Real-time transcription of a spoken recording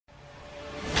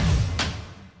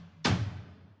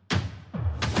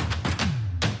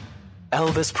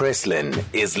Elvis Presslin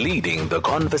is leading the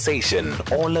conversation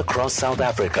all across South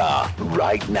Africa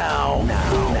right now.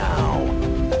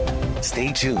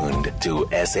 Stay tuned to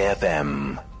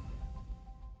SAFM.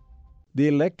 The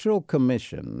Electoral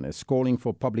Commission is calling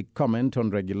for public comment on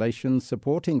regulations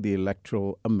supporting the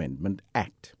Electoral Amendment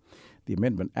Act. The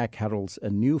Amendment Act heralds a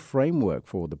new framework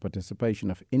for the participation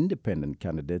of independent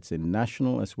candidates in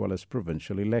national as well as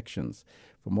provincial elections.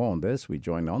 For more on this, we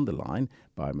join on the line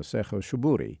by Masego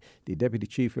Sheburi, the Deputy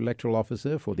Chief Electoral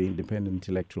Officer for the Independent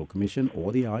Electoral Commission,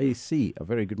 or the IEC. A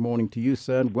very good morning to you,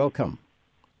 sir, and welcome.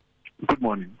 Good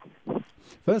morning.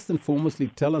 First and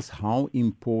foremostly, tell us how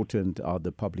important are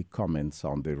the public comments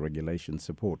on the regulations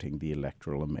supporting the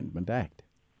Electoral Amendment Act?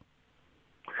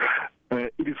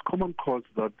 It is common cause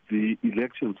that the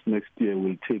elections next year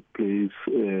will take place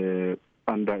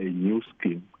under a new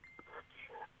scheme.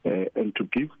 And to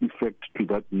give effect to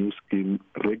that new scheme,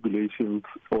 regulations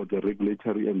or the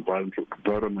regulatory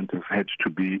environment has had to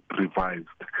be revised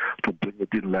to bring it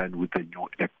in line with the new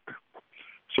act.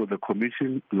 So the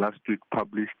Commission last week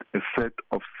published a set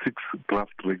of 6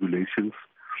 draft regulations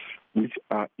which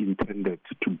are intended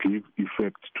to give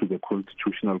effect to the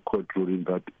Constitutional Court ruling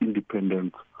that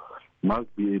independents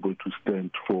must be able to stand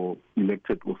for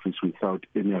elected office without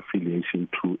any affiliation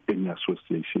to any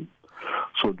association.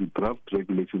 So the draft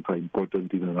regulations are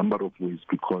important in a number of ways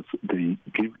because they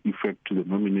give effect to the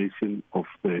nomination of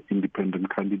the independent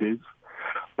candidates,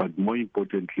 but more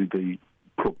importantly, they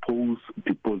propose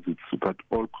deposits that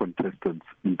all contestants,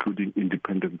 including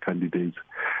independent candidates,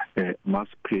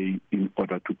 must pay in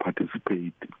order to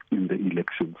participate in the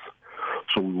elections.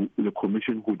 So the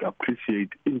Commission would appreciate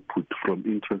input from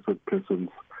interested persons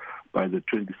by the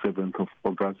 27th of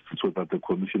August so that the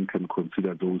Commission can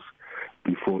consider those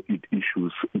before it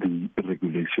issues the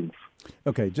regulations.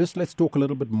 Okay, just let's talk a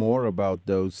little bit more about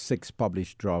those 6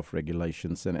 published draft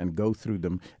regulations and go through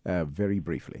them very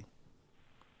briefly.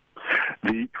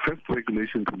 The first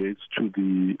regulation relates to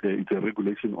it's a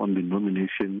regulation on the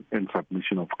nomination and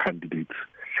submission of candidates.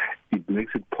 It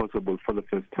makes it possible for the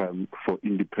first time for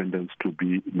independents to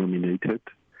be nominated.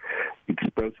 It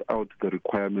spells out the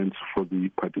requirements for the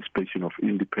participation of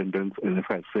independents, and as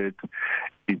I said,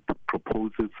 it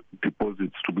proposes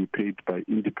deposits to be paid by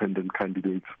independent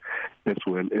candidates as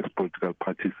well as political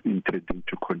parties intending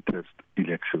to contest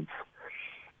elections.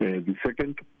 The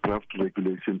second draft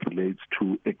regulation relates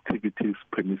to activities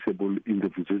permissible in the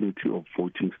vicinity of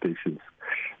voting stations.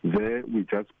 There, we're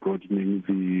just broadening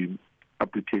the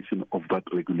application of that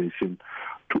regulation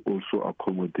to also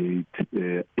accommodate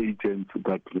agents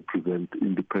that represent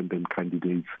independent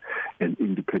candidates and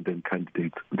independent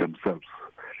candidates themselves.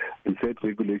 The third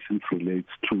regulation relates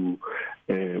to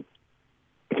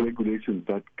regulations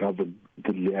that govern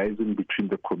the liaison between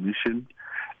the Commission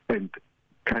and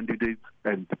candidates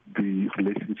and the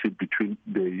relationship between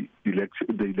the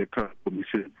Electoral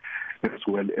Commission as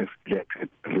well as elected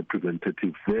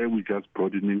representatives. There we're just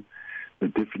broadening the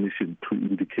definition to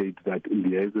indicate that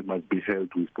liaison must be held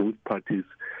with both parties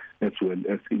as well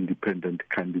as independent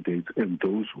candidates and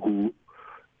those who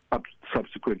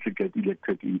subsequently get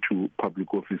elected into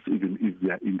public office, even if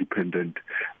they are independent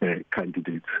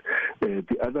candidates.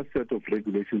 The other set of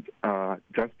regulations are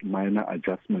just minor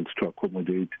adjustments to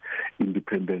accommodate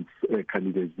independent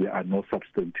candidates. There are no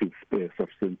substantive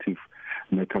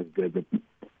matters there. The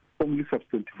only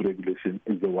substantive regulation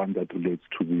is the one that relates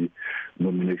to the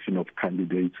nomination of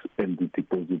candidates and the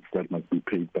deposits that must be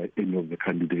paid by any of the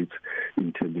candidates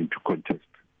intending to contest.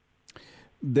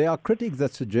 There are critics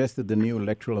that suggest that the new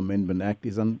Electoral Amendment Act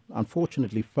is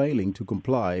unfortunately failing to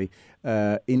comply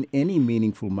in any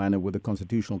meaningful manner with the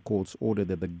Constitutional Court's order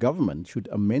that the government should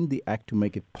amend the Act to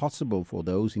make it possible for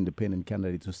those independent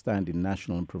candidates to stand in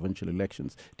national and provincial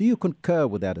elections. Do you concur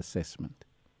with that assessment?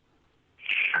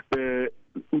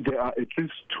 There are at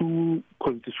least 2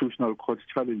 Constitutional Court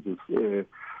challenges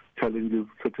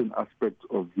certain aspects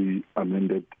of the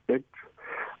amended Act.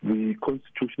 The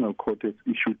Constitutional Court has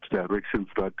issued directions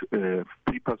that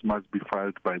papers must be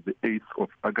filed by the 8th of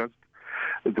August.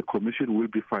 The Commission will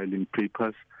be filing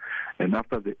papers, and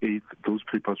after the 8th, those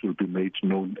papers will be made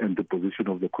known, and the position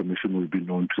of the Commission will be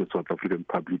known to the South African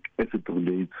public as it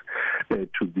relates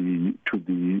to the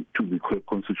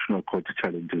Constitutional Court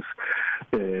challenges.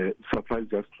 Suffice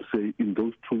just to say, in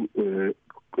those 2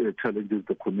 challenges,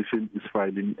 the Commission is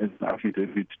filing an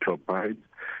affidavit to abide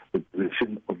the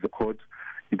position of the court.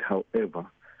 It, however,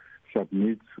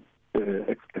 submits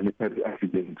explanatory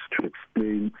affidavits to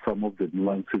explain some of the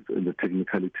nuances and the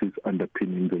technicalities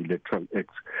underpinning the Electoral Act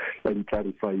and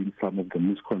clarifying some of the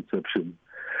misconceptions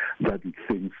that it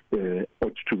thinks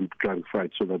ought to be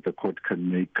clarified so that the court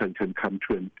can come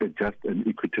to a just and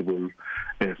equitable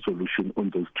solution on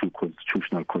those two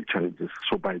constitutional court challenges.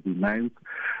 So by the 9th,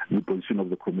 the position of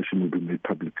the Commission will be made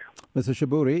public. Mr.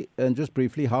 Sheburi, and just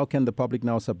briefly, how can the public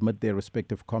now submit their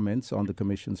respective comments on the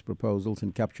Commission's proposals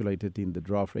encapsulated in the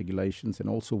draft regulations, and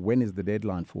also when is the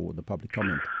deadline for the public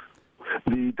comment?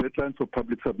 The deadline for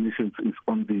public submissions is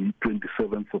on the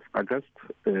 27th of August.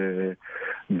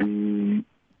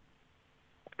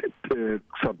 The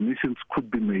submissions could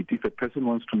be made if a person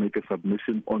wants to make a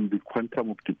submission on the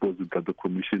quantum of deposit that the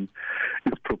Commission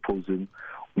is proposing.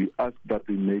 We ask that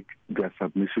they make their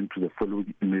submission to the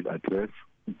following email address: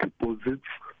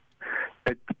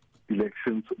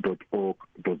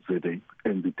 deposits@elections.org.za,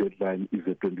 and the deadline is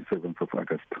the 27th of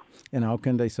August. And how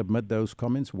can they submit those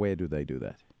comments? Where do they do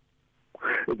that?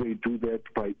 They do that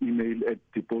by email at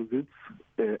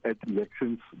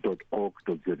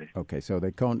deposits@elections.org.za. Okay, so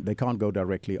they can't go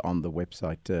directly on the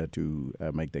website to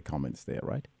make their comments there,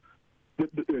 right?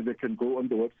 They can go on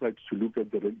the website to look at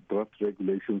the draft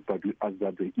regulations, but we ask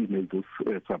that they email those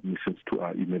submissions to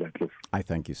our email address. I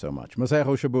thank you so much.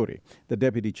 Masego Sheburi, the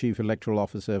Deputy Chief Electoral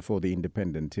Officer for the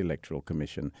Independent Electoral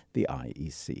Commission, the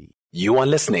IEC. You are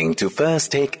listening to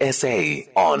First Take SA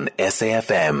on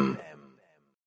SAFM.